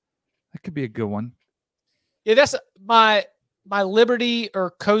them. That could be a good one. Yeah, that's my Liberty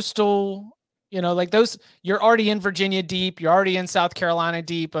or Coastal. You know, like those. You're already in Virginia deep. You're already in South Carolina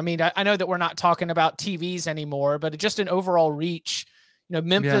deep. I mean, I know that we're not talking about TVs anymore, but just an overall reach. You know,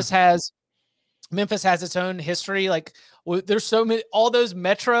 Memphis has its own history. Like, there's so many, all those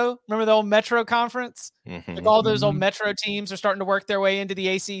Metro, remember the old Metro conference? Like all those old Metro teams are starting to work their way into the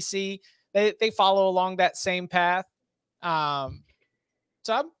ACC. They follow along that same path. So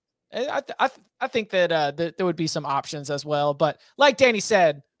I think that there would be some options as well. But like Danny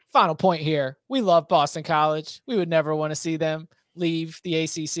said, final point here, we love Boston College. We would never want to see them leave the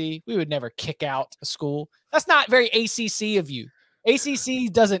ACC. We would never kick out a school. That's not very ACC of you.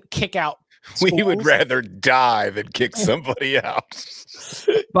 ACC doesn't kick out schools. We would rather die than kick somebody out.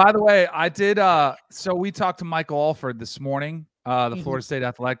 By the way, I did. So we talked to Michael Alford this morning, the Florida State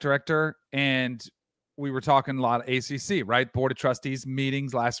athletic director, and we were talking a lot of ACC, right? Board of Trustees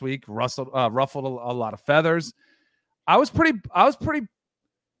meetings last week, ruffled a lot of feathers. I was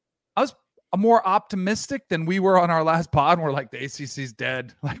more optimistic than we were on our last pod. And we're like, the ACC's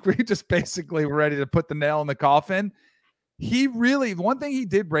dead. Like, we just basically were ready to put the nail in the coffin. One thing he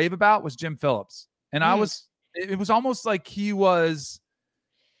did rave about was Jim Phillips. And it was almost like he was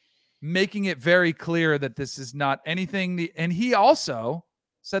making it very clear that this is not anything. And he also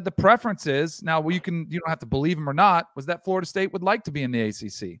said the preference is, now you don't have to believe him or not, was that Florida State would like to be in the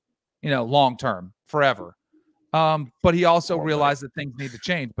ACC, long term, forever. But he also realized that things need to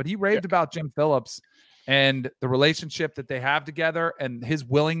change. But he raved about Jim Phillips and the relationship that they have together and his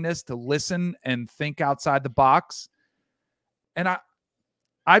willingness to listen and think outside the box. And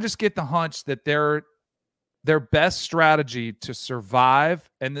I just get the hunch that their best strategy to survive,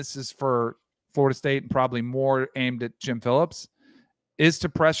 and this is for Florida State and probably more aimed at Jim Phillips, is to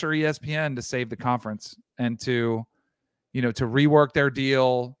pressure ESPN to save the conference and to rework their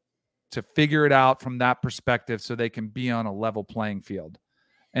deal, to figure it out from that perspective so they can be on a level playing field.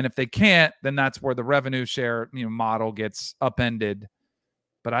 And if they can't, then that's where the revenue share, model gets upended.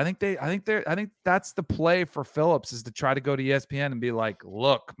 But I think that's the play for Phillips, is to try to go to ESPN and be like,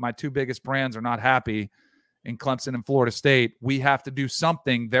 look, my two biggest brands are not happy in Clemson and Florida State. We have to do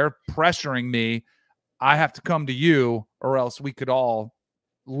something. They're pressuring me. I have to come to you, or else we could all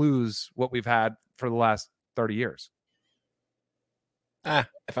lose what we've had for the last 30 years.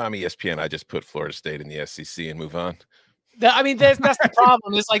 If I'm ESPN, I just put Florida State in the SEC and move on. I mean, that's the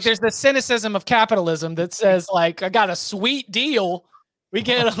problem. It's like there's the cynicism of capitalism that says, like, I got a sweet deal. We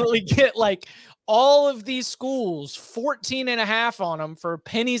get like all of these schools 14.5 on them for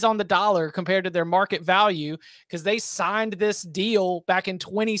pennies on the dollar compared to their market value because they signed this deal back in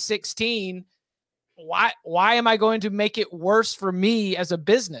 2016. Why am I going to make it worse for me as a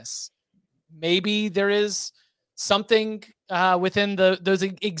business? Maybe there is something within those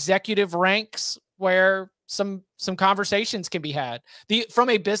executive ranks where some conversations can be had. From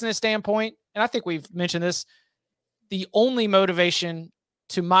a business standpoint, and I think we've mentioned this, the only motivation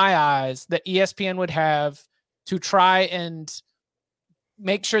to my eyes that ESPN would have to try and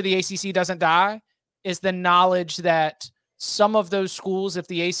make sure the ACC doesn't die is the knowledge that some of those schools, if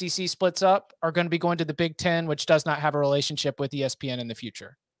the ACC splits up, are going to be going to the Big Ten, which does not have a relationship with ESPN in the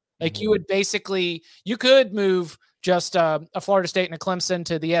future. Like you could move just a Florida State and a Clemson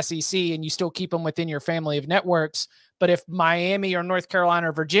to the SEC and you still keep them within your family of networks. But if Miami or North Carolina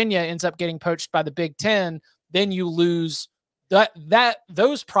or Virginia ends up getting poached by the Big Ten, then you lose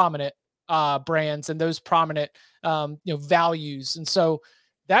those prominent brands and those prominent values. And so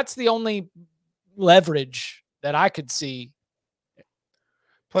that's the only leverage that I could see.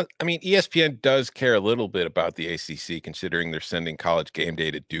 Plus, I mean, ESPN does care a little bit about the ACC, considering they're sending College Game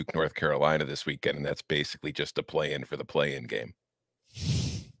Day to Duke, North Carolina this weekend, and that's basically just a play-in for the play-in game.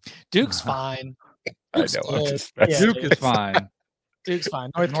 Duke's fine. Duke's Duke is fine. Duke's fine.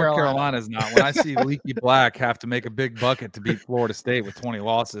 North Carolina's not. When I see Leaky Black have to make a big bucket to beat Florida State with 20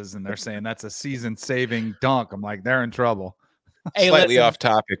 losses, and they're saying that's a season-saving dunk, I'm like, they're in trouble. Hey, slightly off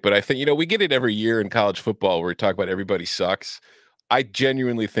topic, but I think, we get it every year in college football where we talk about everybody sucks. I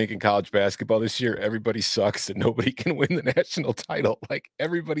genuinely think in college basketball this year, everybody sucks and nobody can win the national title. Like,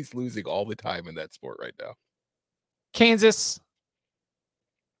 everybody's losing all the time in that sport right now. Kansas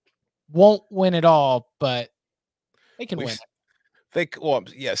won't win it all, but they can win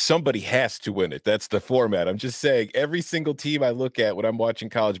it. Somebody has to win it. That's the format. I'm just saying, every single team I look at when I'm watching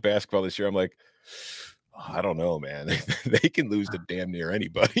college basketball this year, I'm like, I don't know, man. They can lose to damn near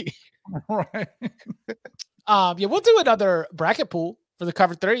anybody. Right. We'll do another bracket pool for the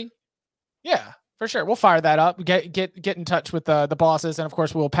cover 3. Yeah, for sure. We'll fire that up. Get in touch with the bosses, and of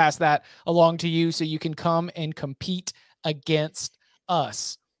course, we'll pass that along to you so you can come and compete against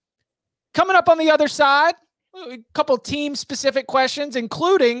us. Coming up on the other side, a couple team-specific questions,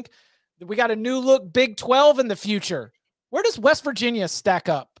 including we got a new look Big 12 in the future. Where does West Virginia stack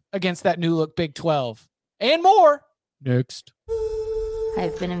up against that new look Big 12? And more next.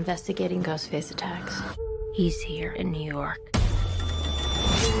 I've been investigating Ghostface attacks. He's here in New York.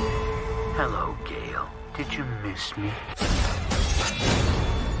 Hello, Gail. Did you miss me?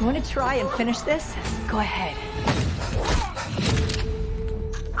 You want to try and finish this? Go ahead.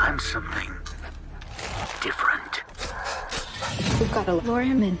 I'm something different. We've got to lure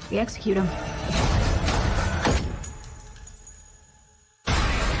him in. We execute him.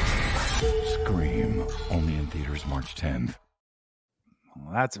 Scream. Only in theaters March 10th.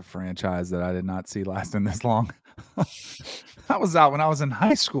 Well, that's a franchise that I did not see lasting this long. I was out when I was in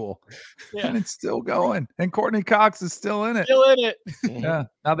high school, and it's still going. And Courtney Cox is still in it. Still in it. Yeah.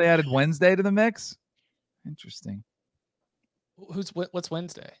 Now they added Wednesday to the mix. Interesting. What's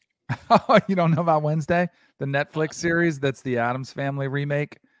Wednesday? Oh, you don't know about Wednesday? The Netflix series that's the Addams Family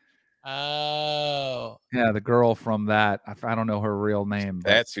remake. Oh. Yeah, the girl from that. I don't know her real name.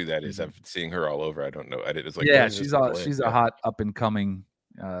 That's who that is. I've been seeing her all over. I don't know. It's like, yeah, she's a hot up and coming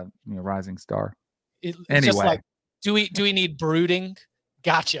rising star. Anyway, just like, do we need brooding?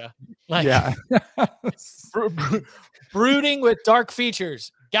 Gotcha. Like, yeah. Brooding with dark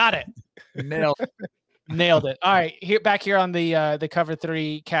features. Got it. Nailed it. All right, back here on the cover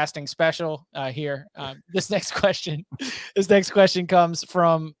 3 casting special here. This next question comes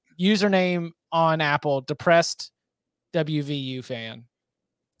from username on Apple, depressed WVU fan.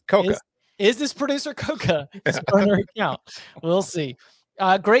 Coca. Is this producer Coca? It's a burner account. We'll see.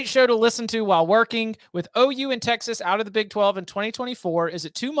 Great show to listen to while working. With OU and Texas out of the Big 12 in 2024, is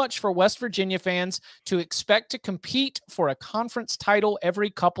it too much for West Virginia fans to expect to compete for a conference title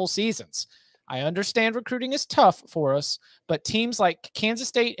every couple seasons? I understand recruiting is tough for us, but teams like Kansas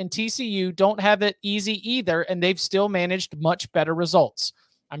State and TCU don't have it easy either, and they've still managed much better results.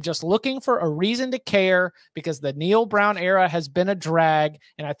 I'm just looking for a reason to care because the Neil Brown era has been a drag,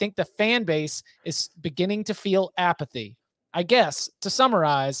 and I think the fan base is beginning to feel apathy. I guess, to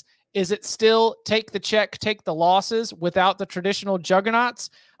summarize, is it still take the check, take the losses without the traditional juggernauts?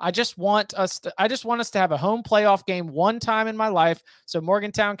 I just want us to have a home playoff game one time in my life so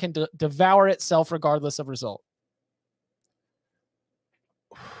Morgantown can devour itself regardless of result.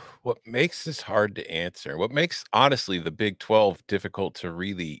 What makes this hard to answer, what makes, honestly, the Big 12 difficult to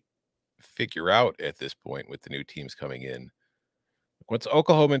really figure out at this point with the new teams coming in. Once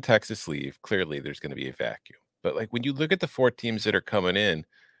Oklahoma and Texas leave, clearly there's going to be a vacuum. But like when you look at the 4 teams that are coming in,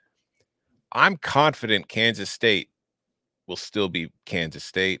 I'm confident Kansas State will still be Kansas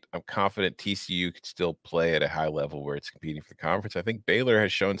State. I'm confident TCU could still play at a high level where it's competing for the conference. I think Baylor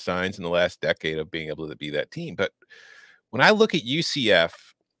has shown signs in the last decade of being able to be that team. But when I look at UCF,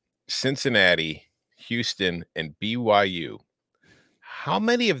 Cincinnati, Houston, and BYU, how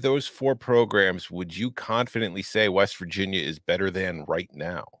many of those 4 programs would you confidently say West Virginia is better than right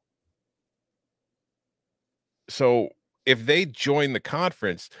now? So if they join the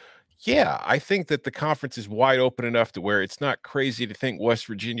conference, yeah, I think that the conference is wide open enough to where it's not crazy to think West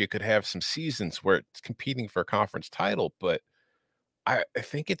Virginia could have some seasons where it's competing for a conference title. But I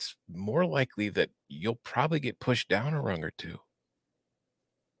think it's more likely that you'll probably get pushed down a rung or 2.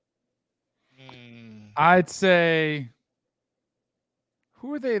 I'd say,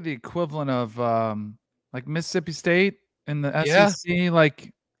 who are they the equivalent of, like Mississippi State in the SEC?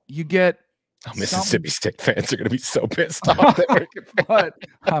 Like you get Mississippi State fans are going to be so pissed off. But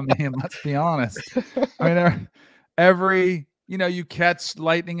I mean, let's be honest. I mean, every, you catch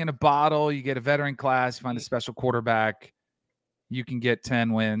lightning in a bottle, you get a veteran class, you find a special quarterback, you can get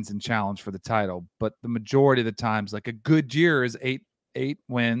 10 wins and challenge for the title. But the majority of the times, like a good year is eight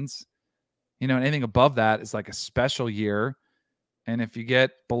wins. Anything above that is like a special year. And if you get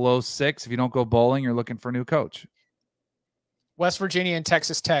below 6, if you don't go bowling, you're looking for a new coach. West Virginia and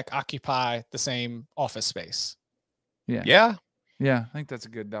Texas Tech occupy the same office space. Yeah. I think that's a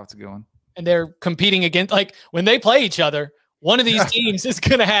good one. And they're competing against, like when they play each other, one of these teams is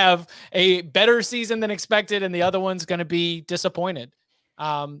going to have a better season than expected, and the other one's going to be disappointed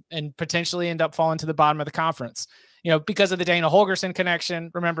and potentially end up falling to the bottom of the conference. Because of the Dana Holgerson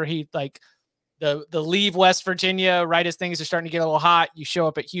connection. Remember, he the leave West Virginia right as things are starting to get a little hot. You show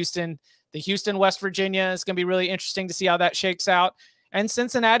up at Houston. The Houston, West Virginia is going to be really interesting to see how that shakes out. And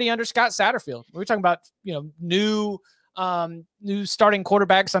Cincinnati under Scott Satterfield. We were talking about, new starting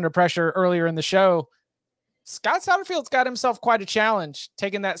quarterbacks under pressure earlier in the show. Scott Satterfield's got himself quite a challenge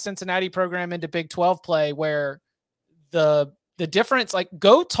taking that Cincinnati program into Big 12 play, where the difference, like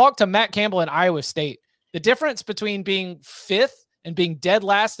go talk to Matt Campbell in Iowa State. The difference between being 5th and being dead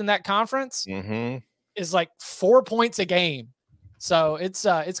last in that conference is like 4 points a game. So it's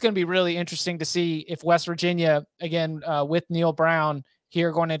going to be really interesting to see if West Virginia, again, with Neil Brown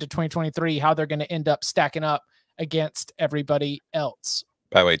here going into 2023, how they're going to end up stacking up against everybody else.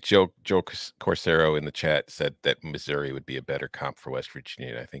 By the way, Joe Corsero in the chat said that Missouri would be a better comp for West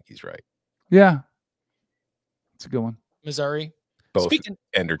Virginia, and I think he's right. Yeah. It's a good one. Missouri. Both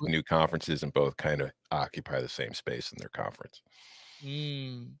entered new conferences and both kind of occupy the same space in their conference.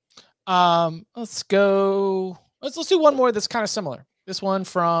 Let's go. Let's do one more that's kind of similar. This one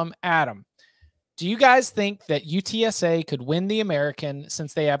from Adam. Do you guys think that UTSA could win the American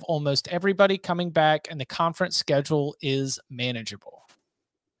since they have almost everybody coming back and the conference schedule is manageable?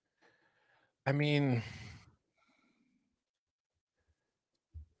 I mean,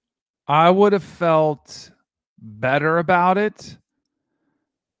 I would have felt better about it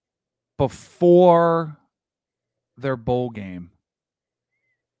before their bowl game.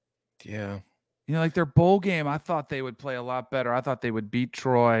 Yeah. Like their bowl game, I thought they would play a lot better. I thought they would beat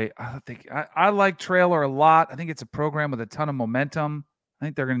Troy. I like Traylor a lot. I think it's a program with a ton of momentum. I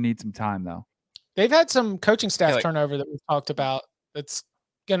think they're going to need some time, though. They've had some coaching staff turnover that we've talked about. It's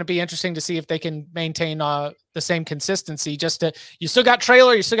going to be interesting to see if they can maintain the same consistency. You still got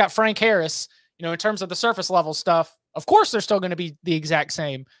Traylor, you still got Frank Harris. In terms of the surface level stuff, of course they're still going to be the exact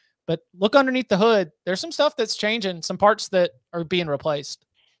same. But look underneath the hood. There's some stuff that's changing, some parts that are being replaced.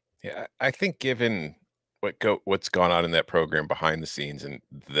 Yeah, I think given what's gone on in that program behind the scenes and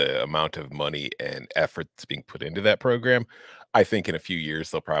the amount of money and effort that's being put into that program, I think in a few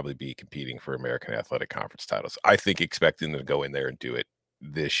years they'll probably be competing for American Athletic Conference titles. I think expecting them to go in there and do it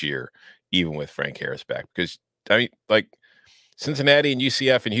this year, even with Frank Harris back, because I mean, like Cincinnati and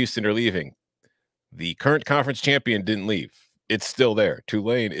UCF and Houston are leaving. The current conference champion didn't leave. it's still there.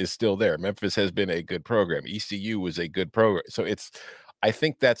 Tulane is still there. Memphis has been a good program. ECU was a good program. So I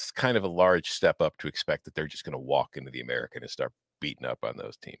think that's kind of a large step up to expect that they're just going to walk into the American and start beating up on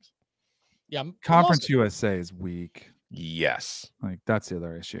those teams. Yeah. Conference USA is weak. Yes. Like that's the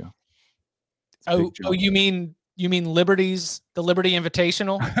other issue. Oh, you mean Liberty's the Liberty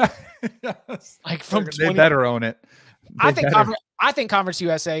Invitational? Yes. Like from they better own it. I think Conference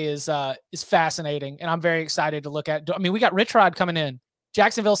USA is fascinating, and I'm very excited to look at. I mean, we got Rich Rod coming in.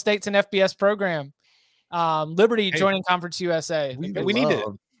 Jacksonville State's an FBS program. Liberty joining Conference USA.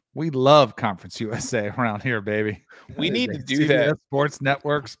 We love Conference USA around here, baby. We need to do CBS that. Sports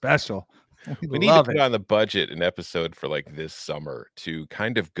Network special. We need to put on the budget an episode for like this summer to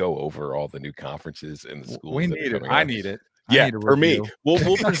kind of go over all the new conferences and the schools. We need it. I need it. Yeah, for me,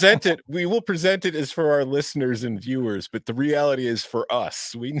 we'll present it. We will present it as for our listeners and viewers, but the reality is for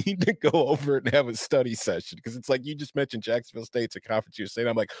us, we need to go over it and have a study session because it's like you just mentioned Jacksonville State's a Conference USA. And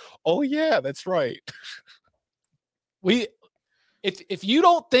I'm like, oh yeah, that's right. If you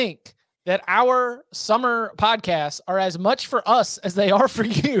don't think that our summer podcasts are as much for us as they are for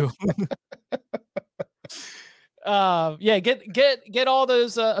you, get all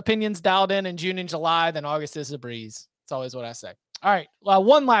those opinions dialed in June and July. Then August is a breeze. It's always what I say. All right.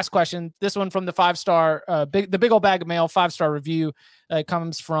 One last question. This one from the 5-star, the big old bag of mail 5-star review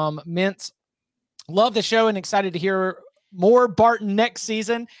comes from Mintz. Love the show and excited to hear more Barton next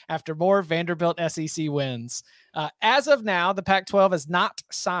season after more Vanderbilt SEC wins. As of now, the Pac-12 has not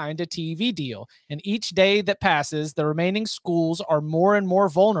signed a TV deal, and each day that passes, the remaining schools are more and more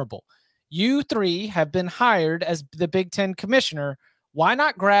vulnerable. You three have been hired as the Big Ten commissioner. Why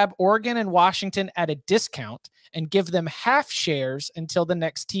not grab Oregon and Washington at a discount and give them half shares until the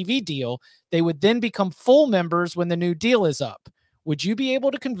next TV deal? They would then become full members when the new deal is up. Would you be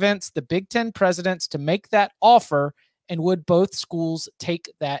able to convince the Big Ten presidents to make that offer, and would both schools take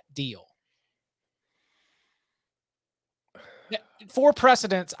that deal? For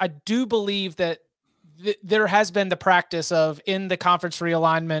precedents, I do believe that there has been the practice of in the conference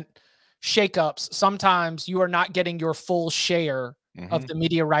realignment shakeups, sometimes you are not getting your full share of the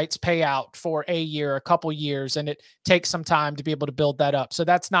media rights payout for a year, a couple years, and it takes some time to be able to build that up. So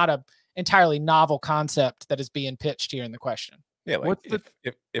that's not a entirely novel concept that is being pitched here in the question. Yeah, like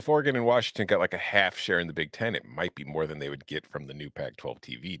if Oregon and Washington got like a half share in the Big Ten, it might be more than they would get from the new Pac-12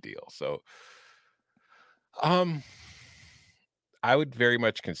 TV deal. So, I would very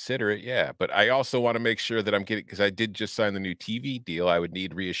much consider it, yeah. But I also want to make sure that I'm getting, because I did just sign the new TV deal. I would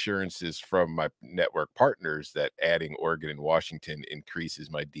need reassurances from my network partners that adding Oregon and Washington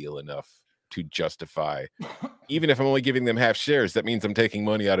increases my deal enough to justify, even if I'm only giving them half shares, that means I'm taking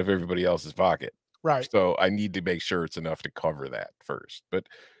money out of everybody else's pocket. Right. So I need to make sure it's enough to cover that first. But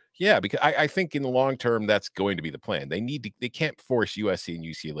yeah, because I think in the long term, that's going to be the plan. They can't force USC and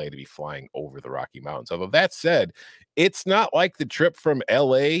UCLA to be flying over the Rocky Mountains. Although that said, it's not like the trip from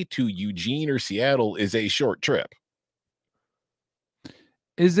LA to Eugene or Seattle is a short trip.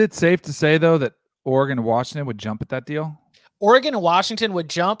 Is it safe to say, though, that Oregon and Washington would jump at that deal? Oregon and Washington would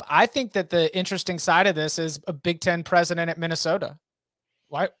jump. I think that the interesting side of this is a Big Ten president at Minnesota.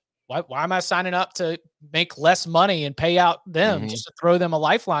 Why am I signing up to make less money and pay out them just to throw them a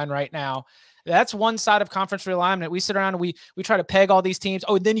lifeline right now? That's one side of conference realignment. We sit around and we try to peg all these teams.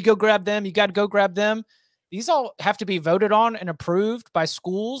 Oh, then you go grab them. You got to go grab them. These all have to be voted on and approved by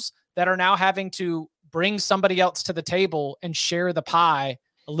schools that are now having to bring somebody else to the table and share the pie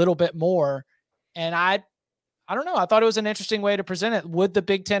a little bit more. And I don't know. I thought it was an interesting way to present it. Would the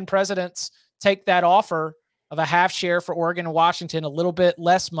Big Ten presidents take that offer of a half share for Oregon and Washington, a little bit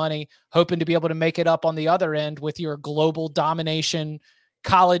less money, hoping to be able to make it up on the other end with your global domination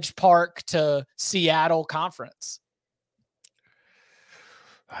College Park to Seattle conference?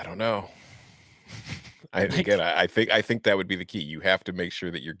 I don't know. I think that would be the key. You have to make sure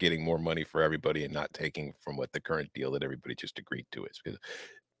that you're getting more money for everybody and not taking from what the current deal that everybody just agreed to is, because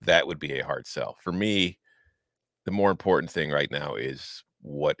that would be a hard sell. For me, the more important thing right now is,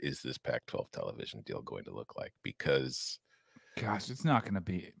 what is this Pac-12 television deal going to look like? Because, gosh, it's not going to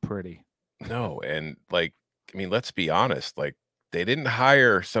be pretty. No. And like, I mean, let's be honest, like they didn't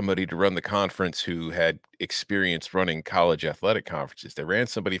hire somebody to run the conference who had experience running college athletic conferences. They ran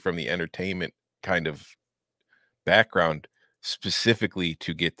somebody from the entertainment kind of background specifically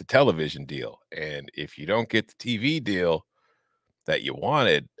to get the television deal. And if you don't get the TV deal that you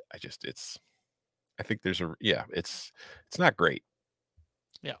wanted, it's not great.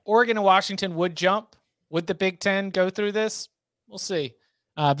 Yeah, Oregon and Washington would jump. Would the Big Ten go through this? We'll see.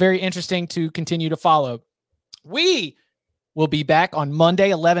 Very interesting to continue to follow. We will be back on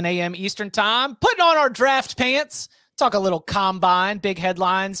Monday, 11 a.m. Eastern time, putting on our draft pants, talk a little combine, big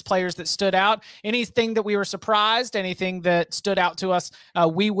headlines, players that stood out, anything that we were surprised, anything that stood out to us.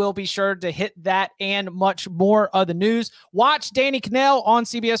 We will be sure to hit that and much more of the news. Watch Danny Cannell on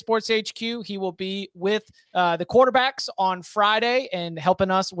CBS Sports HQ. He will be with the quarterbacks on Friday and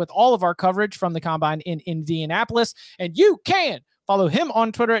helping us with all of our coverage from the combine in Indianapolis. And you can follow him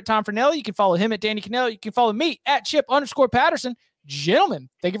on Twitter at Tom Fornelli. You can follow him at Danny Cannell. You can follow me at Chip_Patterson. Gentlemen,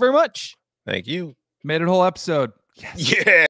 thank you very much. Thank you. Made it a whole episode. Yes. Yeah.